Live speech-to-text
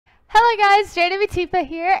Hi guys, JWTifa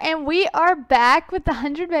here, and we are back with the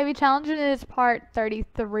 100 Baby Challenge, and it is part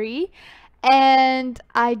 33. And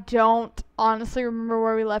I don't honestly remember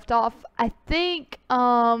where we left off. I think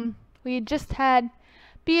we just had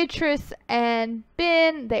Beatrice and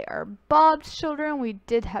Ben. They are Bob's children. We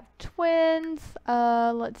did have twins.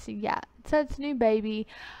 Let's see. Yeah, it says new baby.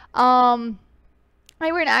 Amory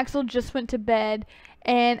and Axel just went to bed,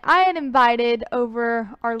 and I had invited over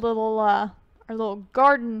our little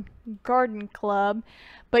garden club,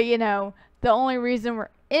 but you know, the only reason we're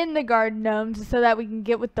in the garden gnomes is so that we can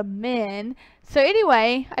get with the men. So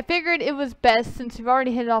anyway, I figured it was best, since we've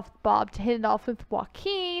already hit it off with Bob, to hit it off with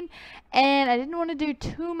Joaquin, and I didn't want to do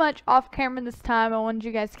too much off camera this time. I wanted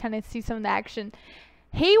you guys to kind of see some of the action.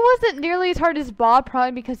 He wasn't nearly as hard as Bob,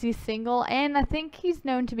 probably because he's single, and I think he's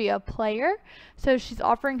known to be a player. So she's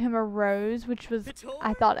offering him a rose, which was,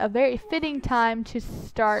 I thought, a very fitting time to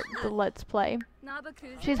start the Let's Play.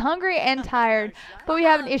 She's hungry and tired, but we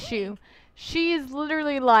have an issue. She is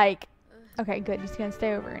literally like, okay, good, he's gonna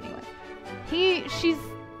stay over anyway. She's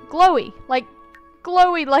glowy,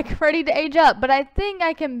 like ready to age up, but I think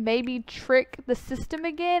I can maybe trick the system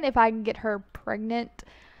again if I can get her pregnant,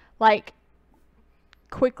 like,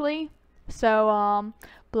 quickly. So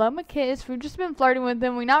blow him a kiss. We've just been flirting with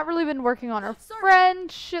him. We've not really been working on our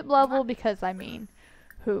friendship level because, I mean,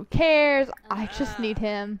 who cares? I just need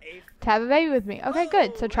him to have a baby with me. Okay,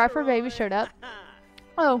 good. So try for a baby showed up.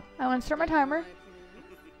 Oh, I want to start my timer.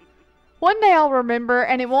 One day I'll remember,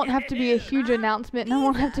 and it won't have to be a huge announcement, and I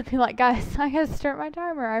won't have to be like, guys, I gotta start my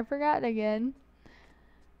timer. I forgot again.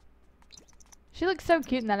 She looks so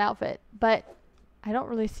cute in that outfit, but I don't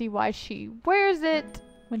really see why she wears it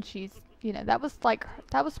when she's, you know, that was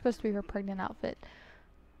supposed to be her pregnant outfit.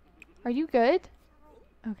 Are you good?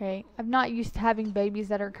 Okay, I'm not used to having babies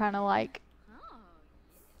that are kind of like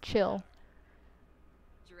chill.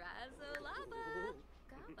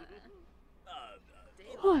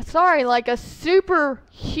 Oh, sorry, like a super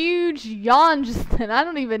huge yawn just then. I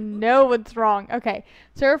don't even know what's wrong. Okay,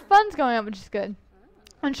 so her fun's going on, which is good.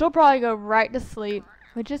 And she'll probably go right to sleep,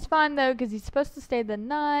 which is fine though, because he's supposed to stay the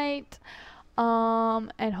night.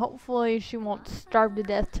 And hopefully she won't starve to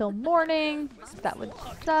death till morning, because that would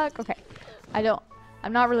suck. Okay,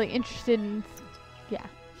 I'm not really interested in, yeah.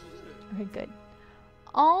 Okay, good.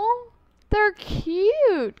 Oh, they're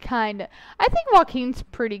cute, kinda. I think Joaquin's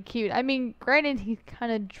pretty cute. I mean, granted, he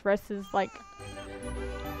kind of dresses like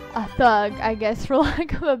a thug, I guess, for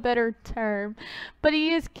lack of a better term, but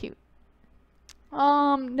he is cute.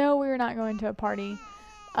 No, we're not going to a party.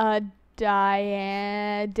 Daisy.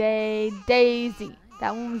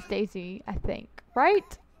 That one was Daisy, I think.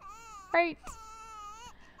 Right? Right.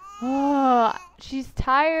 Oh, she's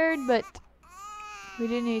tired, but we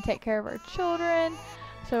do need to take care of our children.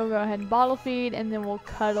 So we'll go ahead and bottle feed, and then we'll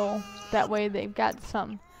cuddle. That way they've got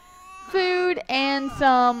some food and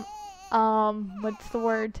some, what's the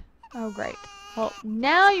word? Oh, great. Well,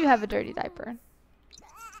 now you have a dirty diaper.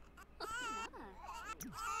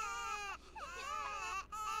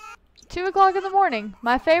 Two o'clock in the morning.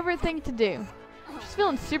 My favorite thing to do. She's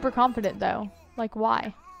feeling super confident though. Like,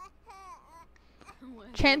 why?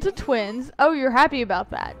 Chance of twins. Oh, you're happy about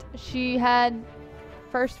that. She had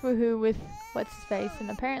first woohoo with what's his face,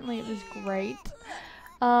 and apparently it was great.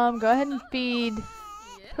 Go ahead and feed.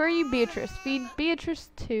 Who are you, Beatrice? Feed Beatrice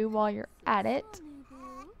too while you're at it.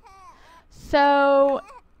 So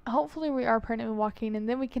hopefully we are pregnant with Joaquin, and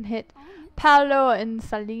then we can hit Paolo and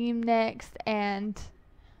Salim next. And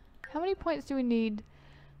how many points do we need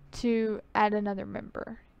to add another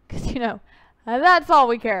member? Because, you know, that's all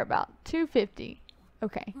we care about. 250.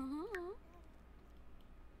 Okay.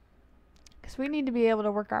 Because we need to be able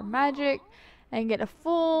to work our magic and get a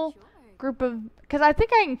full group of... Because I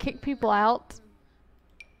think I can kick people out.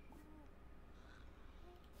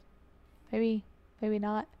 Maybe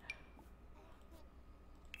not.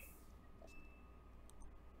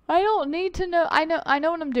 I don't need to know. I know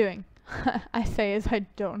what I'm doing. I say as I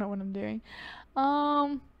don't know what I'm doing.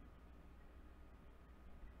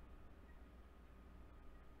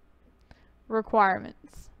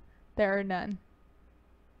 Requirements. There are none.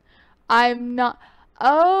 I'm not.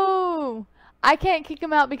 Oh, I can't kick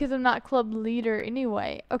him out because I'm not club leader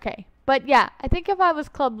anyway. Okay, but yeah, I think if I was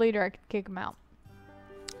club leader, I could kick him out.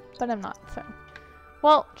 But I'm not, so.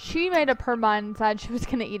 Well, she made up her mind and decided she was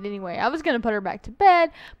gonna eat anyway. I was gonna put her back to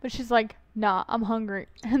bed, but she's like, nah, I'm hungry,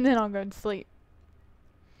 and then I'll go to sleep.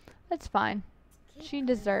 That's fine. She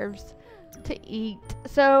deserves to eat.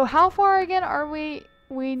 So how far again are we?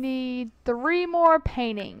 We need 3 more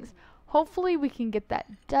paintings. Hopefully we can get that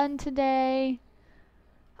done today.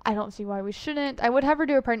 I don't see why we shouldn't. I would have her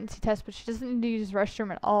do a pregnancy test, but she doesn't need to use the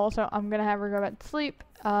restroom at all, so I'm going to have her go back to sleep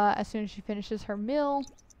as soon as she finishes her meal.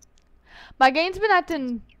 My game's been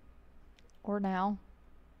acting... Or now.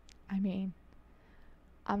 I mean,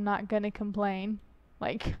 I'm not going to complain.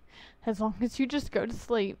 Like, as long as you just go to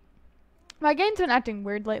sleep. My game's been acting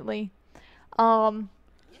weird lately.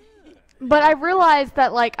 But I realized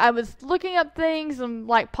that, like, I was looking up things and,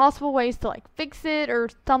 like, possible ways to, like, fix it or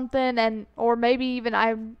something, and, or maybe even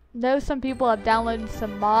I know some people have downloaded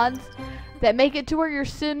some mods that make it to where your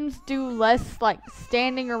Sims do less, like,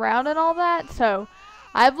 standing around and all that, so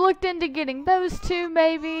I've looked into getting those too,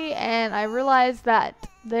 maybe, and I realized that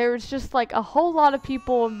there's just, like, a whole lot of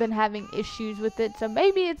people have been having issues with it, so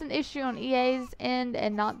maybe it's an issue on EA's end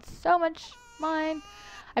and not so much mine.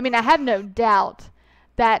 I mean, I have no doubt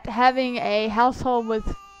that having a household with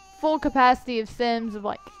full capacity of Sims, of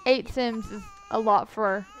like 8 Sims, is a lot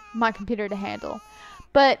for my computer to handle.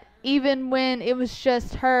 But even when it was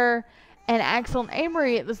just her and Axel and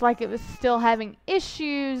Amory, it was like it was still having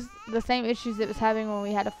issues, the same issues it was having when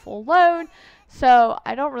we had a full load. So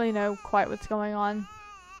I don't really know quite what's going on.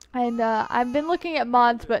 And I've been looking at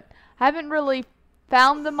mods, but I haven't really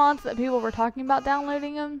found the mods that people were talking about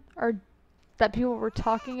downloading them, or that people were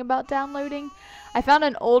talking about downloading. I found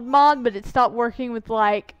an old mod, but it stopped working with,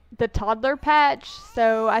 like, the toddler patch,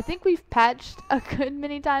 so I think we've patched a good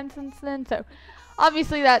many times since then, so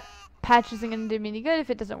obviously that patch isn't going to do me any good if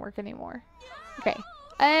it doesn't work anymore. Okay,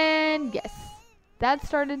 and yes, that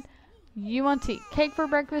started. You want to eat cake for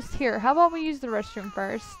breakfast? Here, how about we use the restroom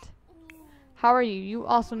first? How are you? You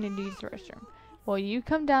also need to use the restroom. Well, you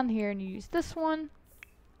come down here and you use this one,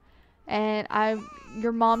 and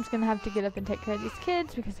your mom's going to have to get up and take care of these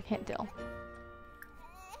kids because I can't deal.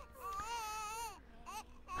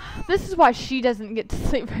 This is why she doesn't get to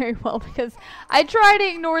sleep very well, because I try to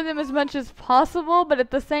ignore them as much as possible, but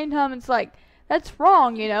at the same time it's like, that's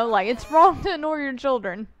wrong, you know, like, it's wrong to ignore your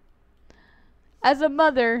children. As a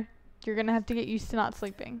mother, you're gonna have to get used to not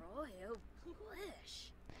sleeping.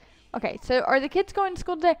 Okay, so are the kids going to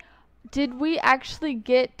school today? Did we actually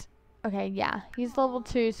get... Okay, yeah, he's level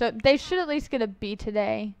 2, so they should at least get a B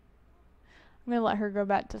today. I'm gonna let her go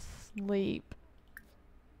back to sleep.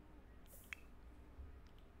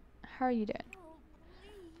 How are you doing?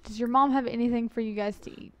 Does your mom have anything for you guys to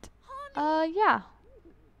eat? Yeah.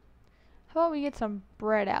 How about we get some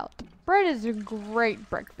bread out? Bread is a great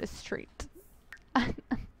breakfast treat.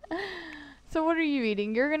 So what are you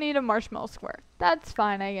eating? You're gonna eat a marshmallow square. That's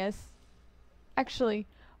fine, I guess. Actually,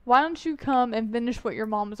 why don't you come and finish what your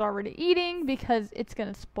mom is already eating, because it's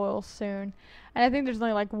gonna spoil soon. And I think there's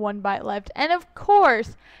only like 1 bite left. And of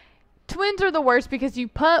course, twins are the worst, because you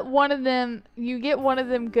put one of them, you get one of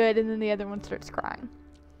them good, and then the other one starts crying.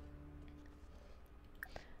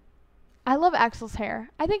 I love Axel's hair.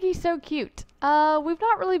 I think he's so cute. We've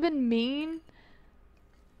not really been mean.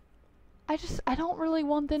 I don't really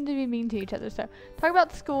want them to be mean to each other. So, talk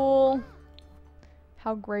about school,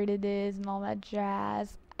 how great it is, and all that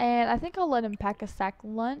jazz. And I think I'll let him pack a sack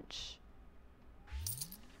lunch.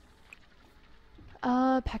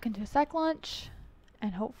 Pack into a sack lunch.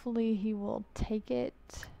 And hopefully he will take it.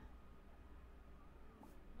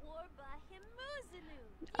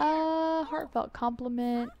 Heartfelt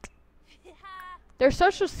compliment. Their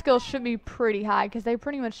social skills should be pretty high, because they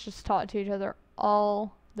pretty much just talk to each other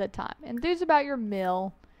all the time. Enthuse about your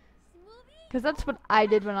meal. Because that's what I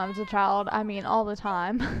did when I was a child. I mean, all the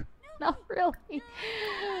time. Not really.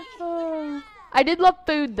 I did love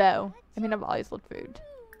food, though. I mean, I've always loved food.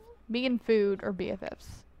 Me and food are BFFs.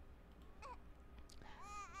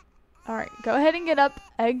 Alright, go ahead and get up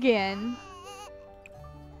again.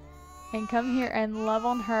 And come here and love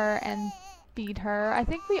on her and feed her. I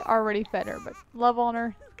think we already fed her, but love on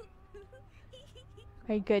her.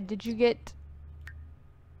 Okay, good. Did you get...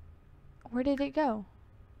 Where did it go?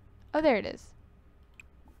 Oh, there it is.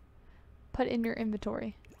 Put in your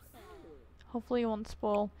inventory. Hopefully it won't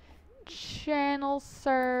spoil. Channel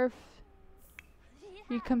surf.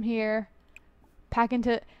 You come here. Pack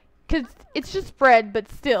into... Because it's just bread, but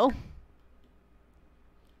still.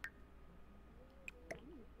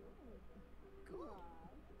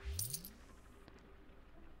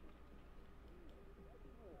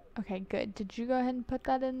 Okay, good. Did you go ahead and put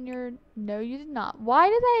that in your... No, you did not. Why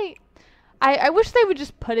did they... I wish they would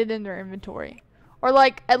just put it in their inventory. Or,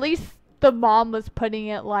 like, at least the mom was putting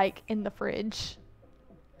it, like, in the fridge.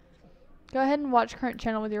 Go ahead and watch current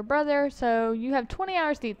channel with your brother. So, you have 20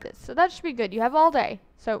 hours to eat this. So, that should be good. You have all day.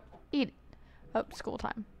 So, eat it. Oh, school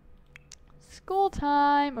time. School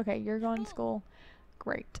time. Okay, you're going to school.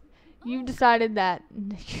 Great. You've decided that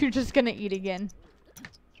you're just going to eat again.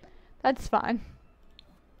 That's fine.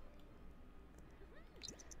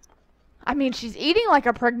 I mean, she's eating like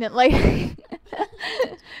a pregnant lady.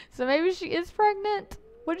 So maybe she is pregnant.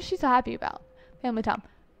 What is she so happy about? Family time.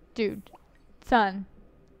 Dude. Son.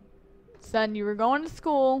 Son, you were going to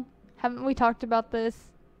school. Haven't we talked about this?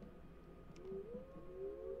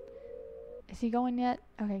 Is he going yet?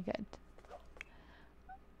 Okay, good.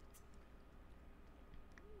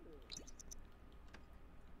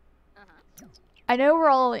 I know we're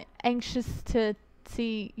all anxious to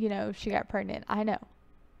see, you know, if she got pregnant. I know.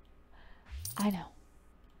 I know.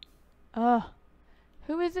 Ugh.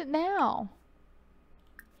 Who is it now?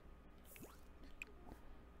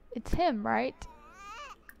 It's him, right?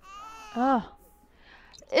 Ugh.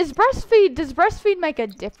 Does breastfeed make a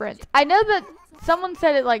difference? I know that someone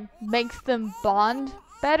said it like makes them bond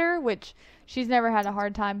better, which she's never had a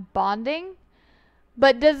hard time bonding.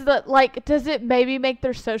 But does it maybe make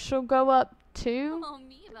their social go up too?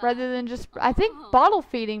 Rather than just, I think bottle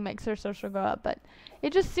feeding makes their social go up, but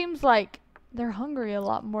it just seems like they're hungry a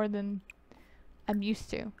lot more than I'm used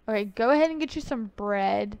to. Okay, go ahead and get you some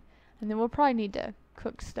bread, and then we'll probably need to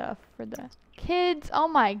cook stuff for the kids. Oh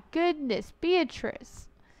my goodness, Beatrice.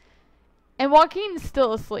 And Joaquin's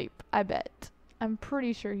still asleep, I bet. I'm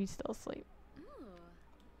pretty sure he's still asleep.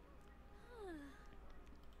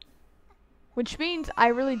 Which means I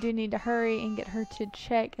really do need to hurry and get her to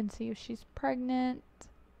check and see if she's pregnant.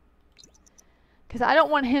 Because I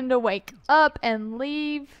don't want him to wake up and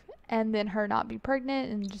leave and then her not be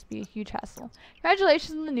pregnant and just be a huge hassle.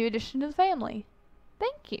 Congratulations on the new addition to the family.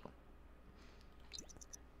 Thank you.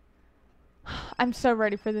 I'm so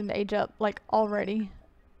ready for them to age up, like, already.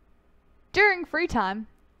 During free time.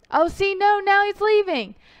 Oh, see, no, now he's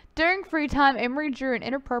leaving. During free time, Amory drew an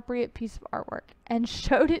inappropriate piece of artwork and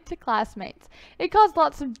showed it to classmates. It caused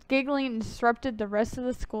lots of giggling and disrupted the rest of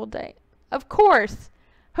the school day. Of course.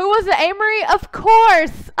 Who was it, Amory? Of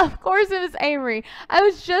course! Of course it was Amory. I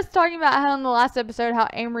was just talking about how in the last episode how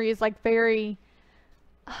Amory is like very,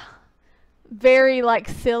 like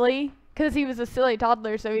silly. Because he was a silly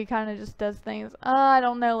toddler, so he kind of just does things. I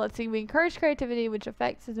don't know. Let's see. We encourage creativity, which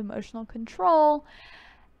affects his emotional control.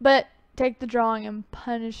 But take the drawing and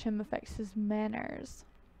punish him affects his manners.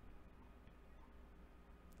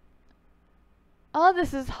 Oh,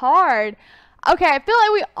 this is hard. Okay, I feel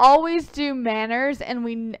like we always do manners,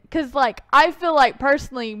 and because, like, I feel like,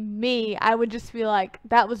 personally, I would just be like,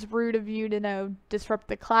 that was rude of you to, disrupt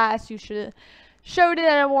the class. You should have showed it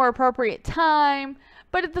at a more appropriate time.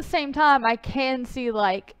 But at the same time, I can see,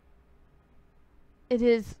 like, it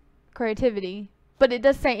is creativity. But it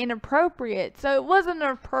does say inappropriate, so it wasn't an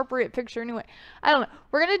appropriate picture anyway. I don't know.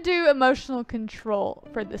 We're going to do emotional control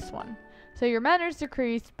for this one. So your manners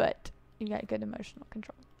decrease, but you got good emotional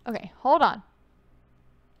control. Okay, hold on.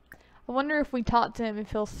 I wonder if we talk to him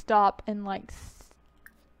if he'll stop and, like,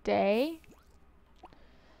 stay.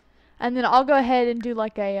 And then I'll go ahead and do,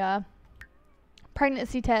 like, a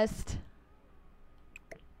pregnancy test.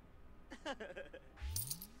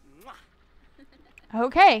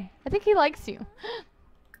 Okay, I think he likes you.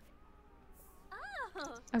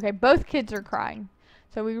 Okay, both kids are crying.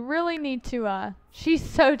 So we really need to, she's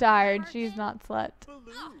so tired, she's not slept.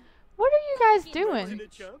 What are you guys doing?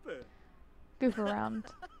 Goof around.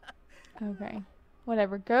 Okay,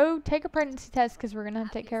 whatever. Go take a pregnancy test because we're going to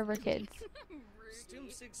have to take care of our kids.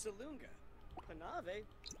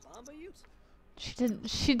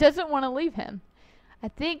 She doesn't want to leave him. I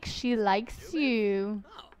think she likes you.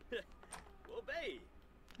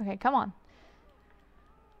 Okay, come on.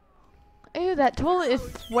 Ooh, that toilet is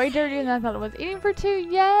way dirtier than I thought it was. Eating for two,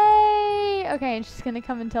 yay! Okay, and she's gonna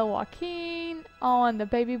come and tell Joaquin. Oh, and the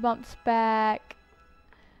baby bump's back.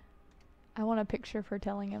 I want a picture of her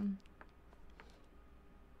telling him.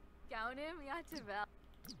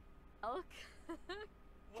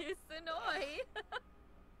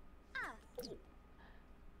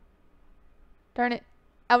 Darn it.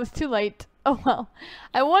 I was too late. Oh well.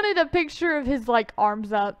 I wanted a picture of his, like,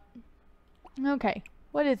 arms up. Okay.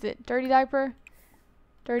 What is it? Dirty diaper?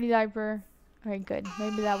 Dirty diaper. Okay, good.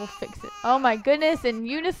 Maybe that will fix it. Oh my goodness, in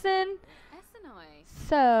unison.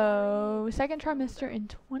 So, second trimester in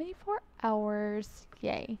 24 hours.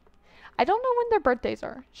 Yay. I don't know when their birthdays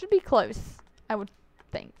are. Should be close, I would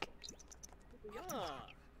think.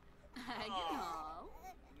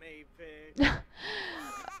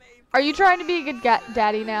 Are you trying to be a good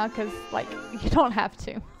daddy now? Because, like, you don't have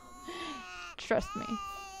to. Trust me.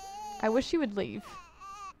 I wish you would leave.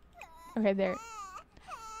 Okay, there.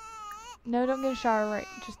 No, don't get a shower right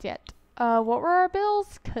just yet. What were our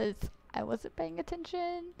bills? Because I wasn't paying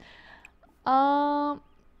attention.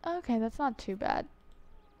 Okay, that's not too bad.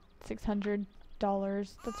 $600.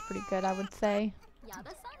 That's pretty good, I would say.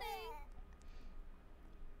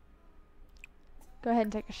 Go ahead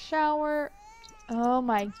and take a shower. Oh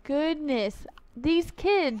my goodness. These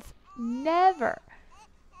kids never.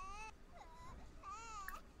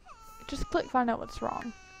 Just click find out what's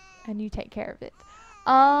wrong and you take care of it.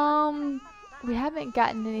 We haven't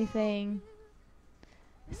gotten anything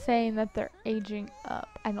saying that they're aging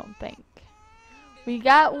up, I don't think. We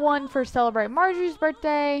got one for celebrate Marjorie's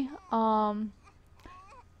birthday.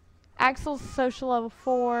 Axel's social level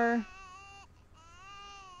 4.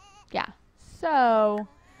 Yeah. So,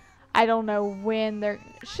 I don't know when they're...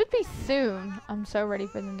 Should be soon. I'm so ready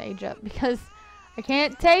for them to age up because I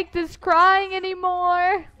can't take this crying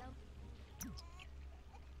anymore.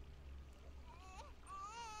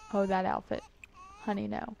 Oh, that outfit. Honey,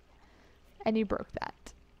 no. And you broke that.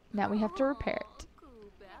 Now we have to repair it.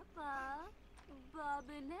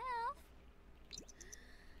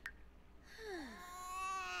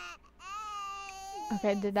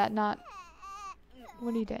 Okay, did that not...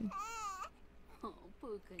 What are you doing?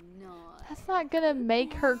 That's not gonna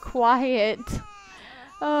make her quiet.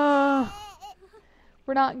 We're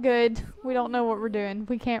not good. We don't know what we're doing.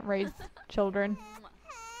 We can't raise children.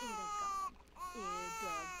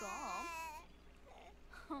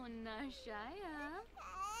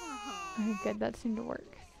 Okay, good. That seemed to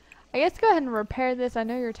work. I guess go ahead and repair this. I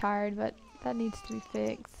know you're tired, but that needs to be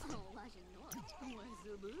fixed.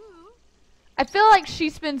 I feel like she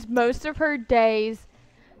spends most of her days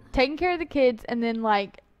taking care of the kids and then,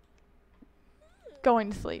 like,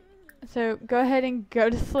 going to sleep. So go ahead and go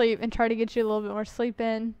to sleep and try to get you a little bit more sleep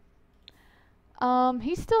in.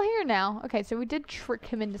 He's still here now. Okay, so we did trick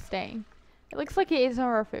him into staying. It looks like he ate some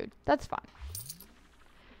of our food. That's fine.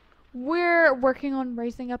 We're working on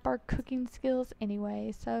raising up our cooking skills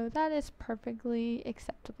anyway, so that is perfectly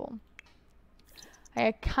acceptable.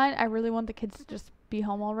 I really want the kids to just be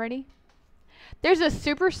home already. There's a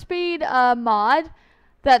super speed mod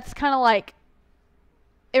that's kind of like,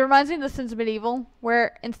 it reminds me of The Sims Medieval,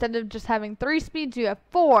 where instead of just having 3 speeds, you have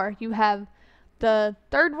 4. You have the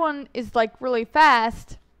third one is like really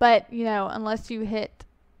fast, but you know, unless you hit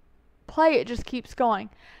play, it just keeps going.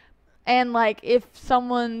 And like if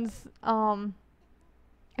someone's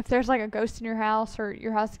if there's like a ghost in your house or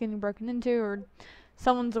your house is getting broken into or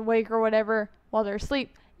someone's awake or whatever while they're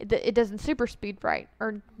asleep, it doesn't super speed right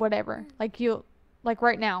or whatever. Like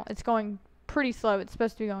right now it's going pretty slow. It's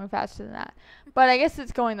supposed to be going faster than that, but I guess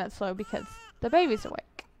it's going that slow because the baby's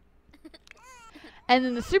awake. And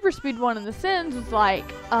then the super speed one in The Sims was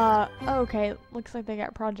like okay, looks like they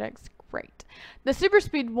got projects. Great. The super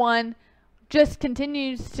speed one just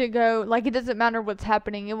continues to go, like it doesn't matter what's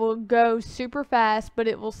happening. It will go super fast, but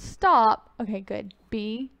it will stop. Okay, good.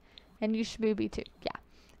 B, and you should be B2. Yeah.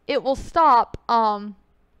 It will stop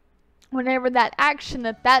whenever that action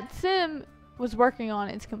that sim was working on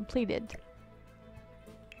is completed.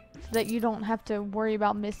 So that you don't have to worry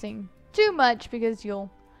about missing too much because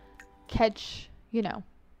you'll catch, you know.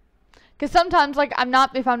 Because sometimes, like,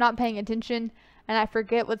 if I'm not paying attention and I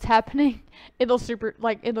forget what's happening, it'll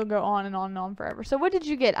go on and on and on forever. So what did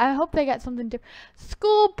you get? I hope they got something different.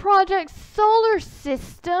 School project solar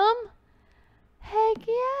system. Heck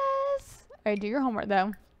yes. Alright, do your homework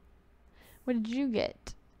though. What did you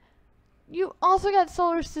get? You also got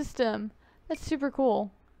solar system. That's super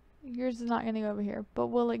cool. Yours is not going to go over here, but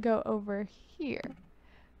will it go over here?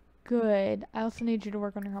 Good. I also need you to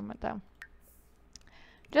work on your homework though.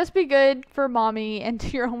 Just be good for mommy and do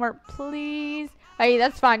your homework, please. Hey,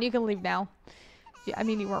 that's fine. You can leave now. Yeah, I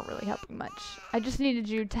mean, you weren't really helping much. I just needed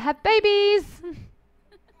you to have babies.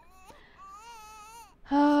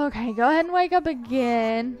 Okay, go ahead and wake up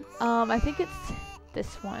again. I think it's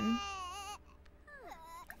this one.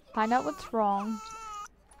 Find out what's wrong.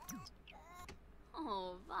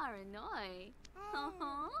 Oh, very nice.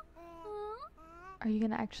 Are you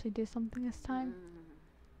going to actually do something this time?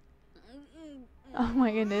 Oh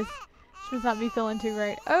my goodness. She must not be feeling too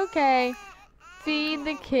great. Okay. Feed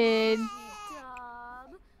the kid.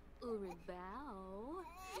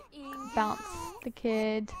 Bounce the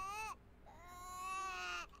kid.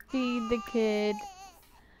 Feed the kid.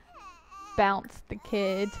 Bounce the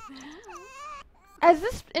kid. Has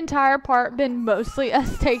this entire part been mostly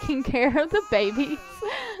us taking care of the babies?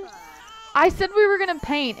 I said we were going to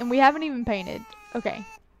paint and we haven't even painted. Okay.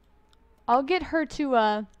 I'll get her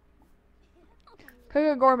to cook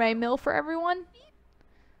a gourmet meal for everyone.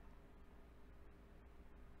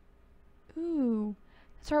 Ooh.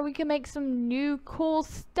 That's right, we can make some new cool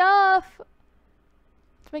stuff.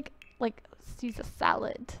 Let's make, like, let's use a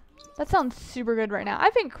salad. That sounds super good right now.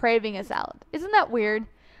 I've been craving a salad. Isn't that weird?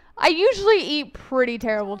 I usually eat pretty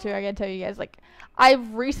terrible too, I gotta tell you guys. Like,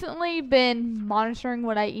 I've recently been monitoring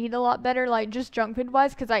what I eat a lot better, like just junk food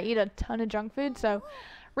wise, because I eat a ton of junk food. So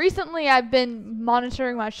recently I've been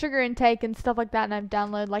monitoring my sugar intake and stuff like that, and I've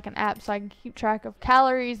downloaded like an app so I can keep track of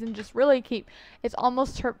calories and just really keep, it's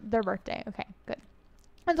almost their birthday. Okay, good.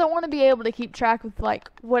 And so I want to be able to keep track with like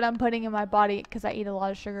what I'm putting in my body, because I eat a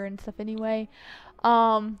lot of sugar and stuff anyway.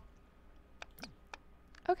 Okay,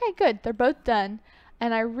 good. They're both done.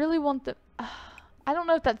 And I really want them, I don't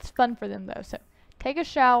know if that's fun for them though. So take a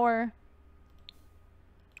shower.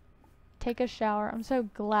 Take a shower. I'm so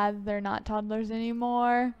glad they're not toddlers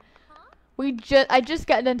anymore. I just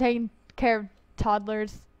got done taking care of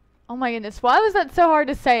toddlers. Oh my goodness. Why was that so hard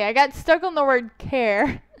to say? I got stuck on the word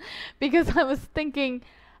care because I was thinking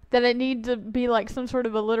that it needed to be like some sort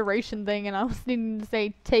of alliteration thing, and I was needing to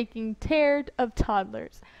say taking care of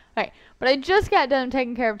toddlers. Okay, but I just got done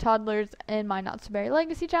taking care of toddlers in my Not So Berry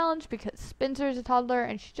Legacy Challenge because Spencer's a toddler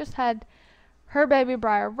and she just had her baby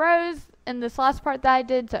Briar Rose in this last part that I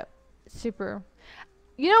did, so super.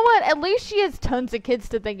 You know what? At least she has tons of kids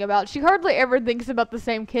to think about. She hardly ever thinks about the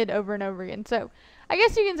same kid over and over again, so I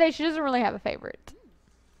guess you can say she doesn't really have a favorite.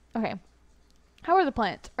 Okay. How are the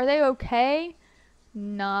plants? Are they okay?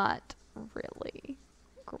 Not really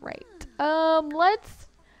great. Let's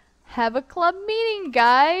have a club meeting,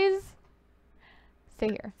 guys. Stay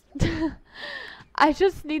here. I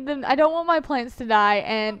just need them. I don't want my plants to die,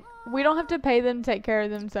 and we don't have to pay them to take care of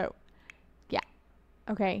them, so yeah.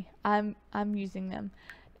 Okay, I'm using them.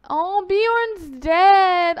 Oh, Bjorn's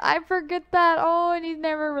dead. I forget that. Oh, and he's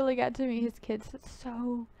never really got to meet his kids. That's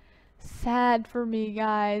so sad for me,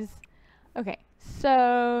 guys. Okay,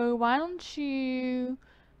 so why don't you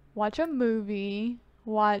watch a movie?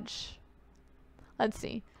 Let's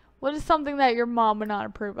see. What is something that your mom would not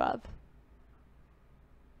approve of?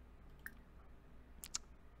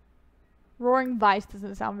 Roaring Vice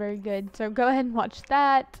doesn't sound very good, so go ahead and watch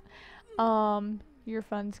that. Your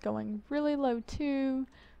phone's going really low too,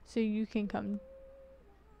 so you can come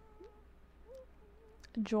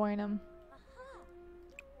join them.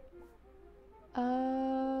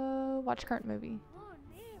 Watch current movie.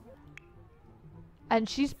 And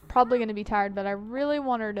she's probably gonna be tired, but I really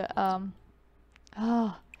want her to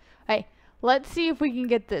hey, let's see if we can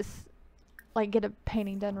get this, like, get a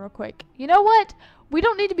painting done real quick. You know what? We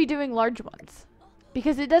don't need to be doing large ones,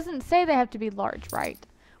 because it doesn't say they have to be large, right?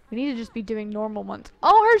 We need to just be doing normal ones.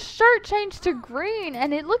 Oh, her shirt changed to green,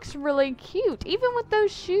 and it looks really cute, even with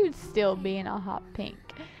those shoes still being a hot pink.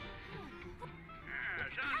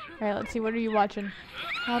 Alright, let's see. What are you watching?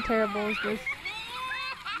 How terrible is this?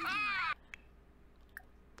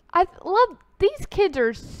 I love... These kids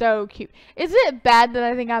are so cute. Is it bad that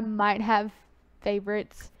I think I might have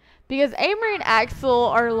favorites? Because Amory and Axel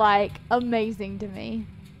are, like, amazing to me.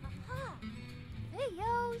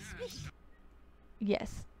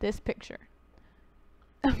 Yes, this picture.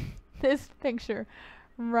 This picture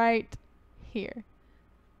right here.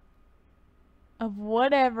 Of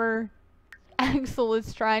whatever Axel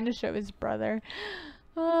is trying to show his brother.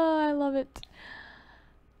 Oh, I love it.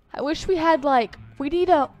 I wish we had, like, we need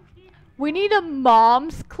a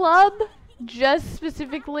mom's club, just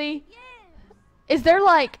specifically. Is there,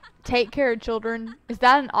 like, take care of children? Is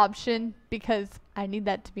that an option? Because I need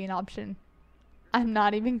that to be an option. I'm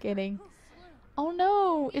not even kidding. Oh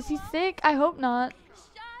no, is he sick? I hope not.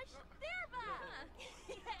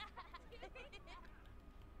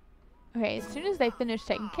 Okay, as soon as they finish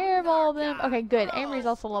taking care of all of them. Okay, good. Amory's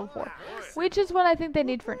also level 4, which is what I think they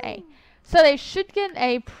need for an A. So they should get an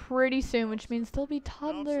A pretty soon, which means they'll be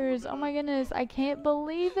toddlers. Oh my goodness, I can't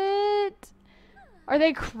believe it. Are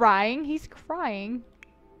they crying? He's crying.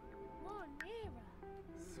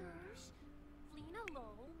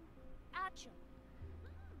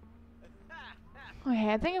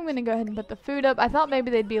 Okay, I think I'm going to go ahead and put the food up. I thought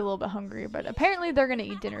maybe they'd be a little bit hungry, but apparently they're going to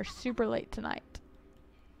eat dinner super late tonight.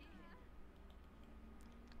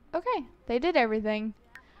 Okay, they did everything.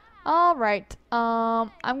 Alright,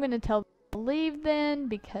 I'm going to tell them to leave then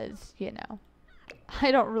because, you know,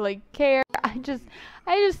 I don't really care. I just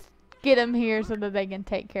get them here so that they can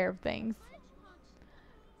take care of things.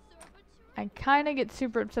 I kind of get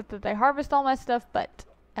super upset that they harvest all my stuff, but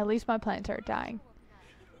at least my plants are dying.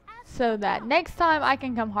 So that next time I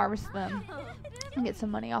can come harvest them and get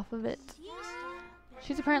some money off of it.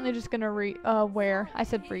 She's apparently just gonna wear, I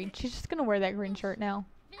said read, she's just gonna wear that green shirt now.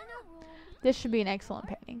 This should be an excellent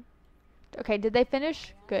painting. Okay, did they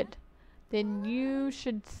finish? Good. Then you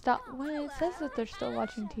should stop. Well, it says that they're still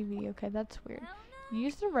watching TV. Okay, that's weird.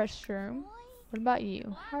 Use the restroom. What about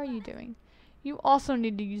you? How are you doing? You also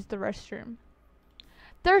need to use the restroom.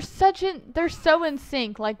 they're so in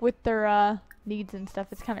sync, like with their needs and stuff.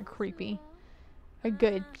 It's kind of creepy. Okay,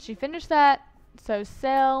 good. She finished that. So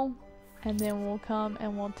sell, and then we'll come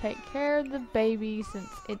and we'll take care of the baby since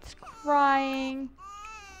it's crying.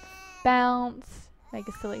 Bounce. Make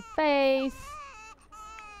a silly face.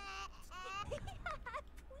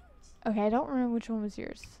 Okay, I don't remember which one was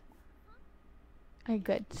yours. Okay,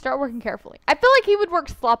 good. Start working carefully. I feel like he would work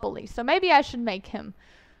sloppily, so maybe I should make him.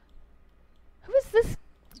 Who is this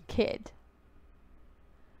kid?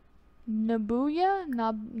 Nabuya?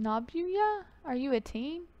 Nabuya? Are you a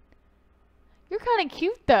teen? You're kind of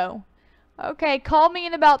cute, though. Okay, call me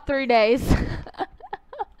in about 3 days. Oh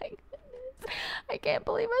my goodness. I can't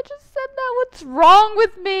believe I just said that. What's wrong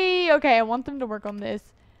with me? Okay, I want them to work on this.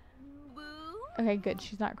 Okay, good.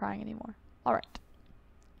 She's not crying anymore. Alright.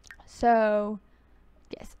 So,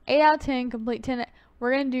 yes. 8 out of 10. Complete 10.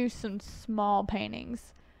 We're going to do some small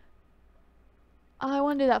paintings. I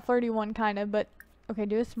want to do that flirty one, kind of, but... Okay,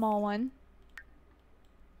 do a small one.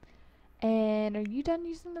 And are you done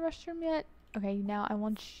using the restroom yet? Okay, now I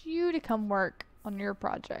want you to come work on your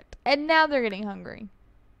project. And now they're getting hungry.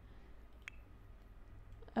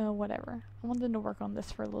 Whatever. I want them to work on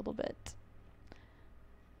this for a little bit.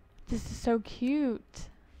 This is so cute.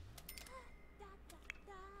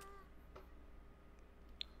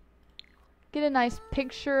 Get a nice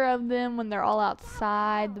picture of them when they're all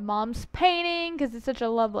outside. The mom's painting because it's such a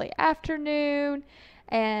lovely afternoon.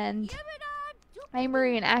 And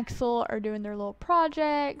Amory and Axel are doing their little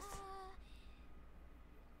projects.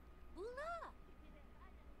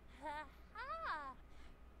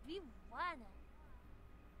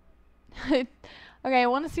 Okay, I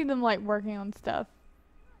want to see them like working on stuff.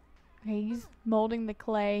 Okay, he's molding the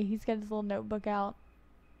clay. He's got his little notebook out.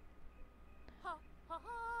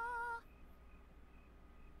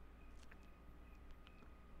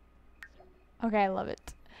 Okay, I love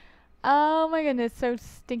it. Oh my goodness, so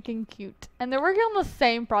stinking cute. And they're working on the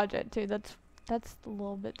same project too. That's a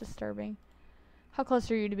little bit disturbing. How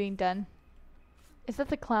close are you to being done? Is that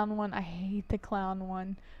the clown one? I hate the clown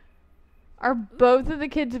one. Are both of the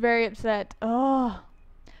kids very upset? Oh.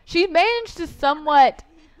 She managed to somewhat,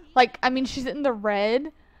 like, I mean, she's in the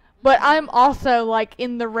red, but I'm also, like,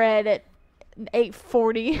 in the red at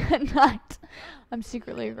 8:40 at night. I'm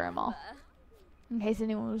secretly a grandma, in case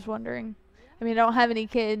anyone was wondering. I mean, I don't have any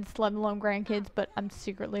kids, let alone grandkids, but I'm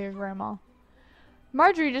secretly a grandma.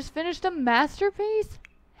 Marjorie just finished a masterpiece?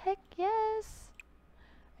 Heck yes.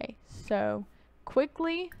 Okay, so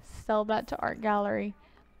quickly sell that to art gallery.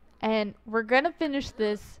 And we're going to finish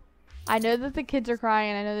this. I know that the kids are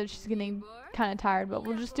crying. I know that she's getting kind of tired, but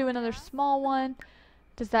we'll just do another small one.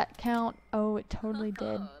 Does that count? Oh, it totally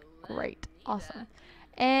did. Great. Awesome.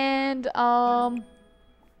 And, I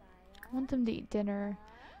want them to eat dinner.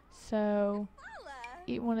 So,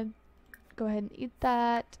 want to go ahead and eat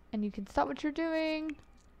that. And you can stop what you're doing.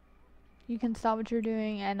 You can stop what you're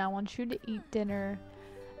doing. And I want you to eat dinner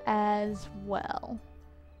as well.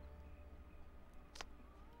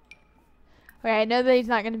 Okay, I know that he's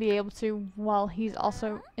not going to be able to while he's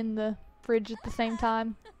also in the fridge at the same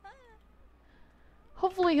time.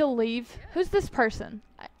 Hopefully he'll leave. Who's this person?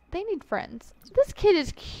 They need friends. This kid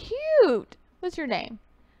is cute. What's your name?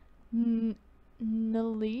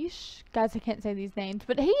 Nalish? Guys, I can't say these names,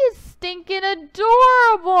 but he is stinking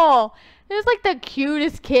adorable. He's like the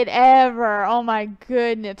cutest kid ever. Oh my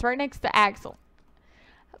goodness. Right next to Axel.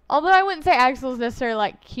 Although I wouldn't say Axel's necessarily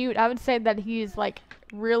like cute, I would say that he is like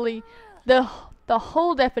really the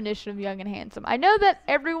whole definition of young and handsome. I know that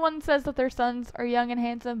everyone says that their sons are young and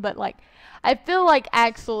handsome, but like I feel like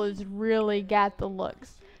Axel has really got the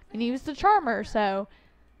looks. And he was the charmer, so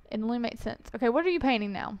it only makes sense. Okay, what are you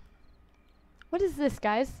painting now? What is this,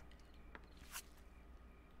 guys?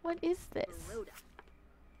 What is this?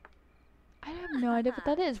 I have no idea what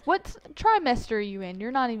that is. What trimester are you in?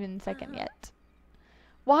 You're not even in second yet.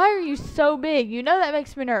 Why are you so big? You know that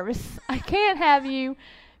makes me nervous. I can't have you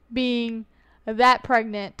being that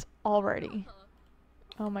pregnant already.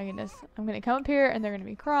 Oh my goodness. I'm going to come up here and they're going to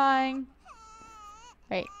be crying.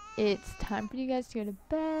 Right. It's time for you guys to go to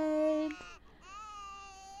bed.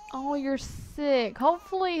 Oh, you're sick.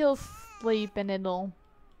 Hopefully he'll sleep and it'll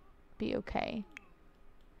be okay.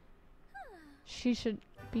 She should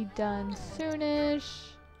be done soonish.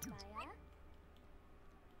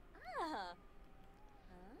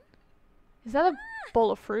 Is that a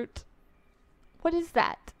bowl of fruit? What is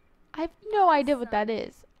that? I have no idea what that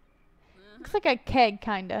is. Looks like a keg,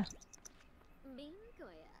 kinda.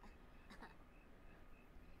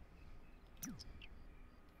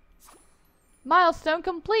 Milestone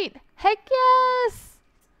complete! Heck yes!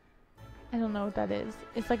 I don't know what that is.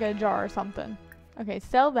 It's like a jar or something. Okay,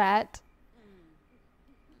 sell that.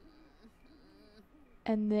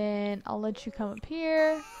 And then I'll let you come up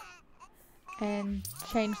here and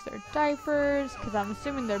change their diapers, because I'm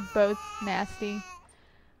assuming they're both nasty.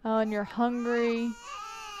 Oh, and you're hungry.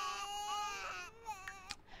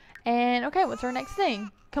 And okay, what's our next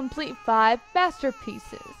thing? Complete 5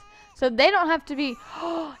 masterpieces. So they don't have to be,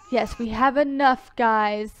 oh, yes, we have enough,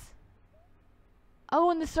 guys.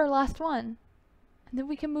 Oh, and this is our last one. And then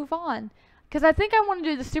we can move on. Because I think I want to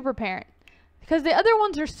do the super parent. Because the other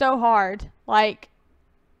ones are so hard. Like,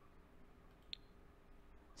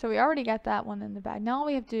 so we already got that one in the bag. Now all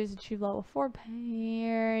we have to do is achieve level 4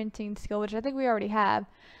 parenting skill, which I think we already have.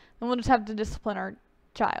 Then we'll just have to discipline our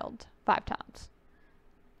child 5 times.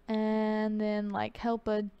 And then, like, help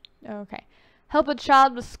a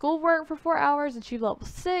child with schoolwork for 4 hours, achieve level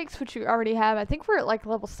 6, which we already have. I think we're at, like,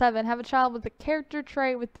 level 7. Have a child with a character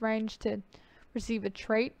trait with range to receive a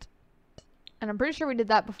trait. And I'm pretty sure we did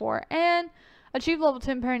that before. And achieve level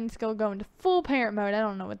 10 parenting skill, go into full parent mode. I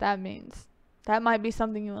don't know what that means. That might be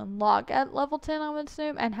something you unlock at level 10, I would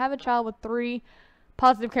assume. And have a child with 3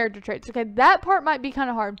 positive character traits. Okay, that part might be kind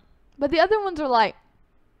of hard. But the other ones are like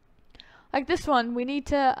this one, we need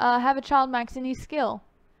to have a child max any skill.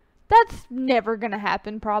 That's never gonna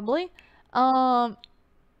happen, probably. Have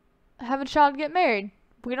a child get married.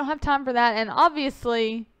 We don't have time for that, and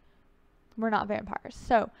obviously, we're not vampires.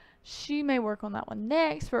 So, she may work on that one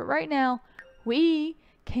next, but right now, we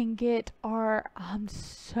can get our, I'm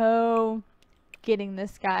so getting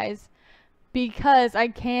this, guys, because I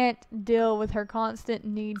can't deal with her constant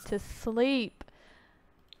need to sleep.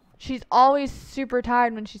 She's always super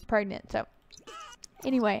tired when she's pregnant. So,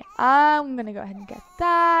 anyway, I'm going to go ahead and get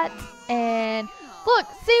that. And, look,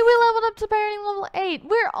 see, we leveled up to parenting level 8.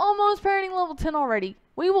 We're almost parenting level 10 already.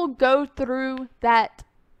 We will go through that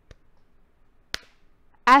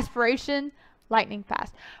aspiration lightning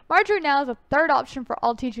fast. Marjorie now is a 3rd option for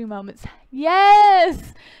all teaching moments.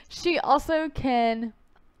 Yes! She also can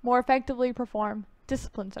more effectively perform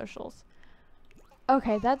discipline socials.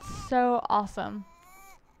 Okay, that's so awesome.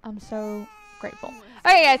 I'm so grateful.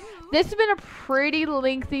 Okay, guys, this has been a pretty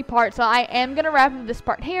lengthy part, so I am gonna wrap up this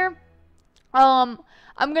part here. I'm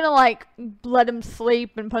gonna like let him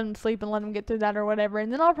sleep and put him to sleep and let him get through that or whatever,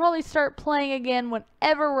 and then I'll probably start playing again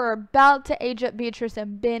whenever we're about to age up Beatrice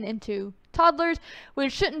and Ben into toddlers,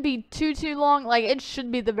 which shouldn't be too long. Like, it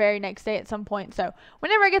should be the very next day at some point. So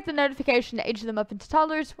whenever I get the notification to age them up into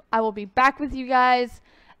toddlers, I will be back with you guys.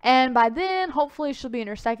 And by then, hopefully she'll be in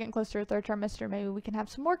her 2nd, close to her 3rd trimester. Maybe we can have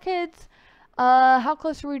some more kids. How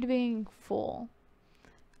close are we to being full?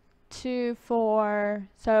 2, 4.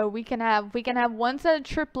 So we can have 1 set of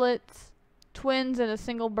triplets, twins in a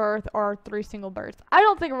single birth, or 3 single births. I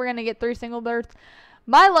don't think we're gonna get 3 single births.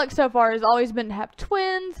 My luck so far has always been to have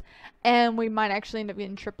twins, and we might actually end up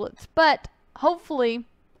getting triplets. But hopefully,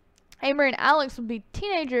 Amory and Alex will be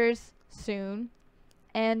teenagers soon,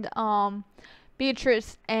 and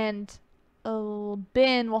Beatrice and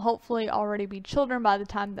Ben will hopefully already be children by the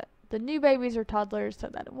time that the new babies are toddlers, so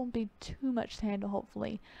that it won't be too much to handle,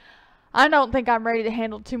 hopefully. I don't think I'm ready to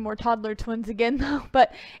handle 2 more toddler twins again, though.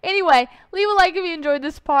 But anyway, leave a like if you enjoyed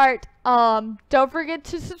this part. Don't forget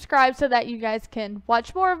to subscribe so that you guys can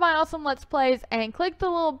watch more of my awesome Let's Plays, and click the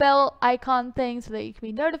little bell icon thing so that you can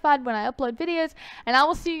be notified when I upload videos. And I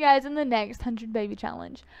will see you guys in the next 100 Baby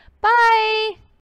Challenge. Bye!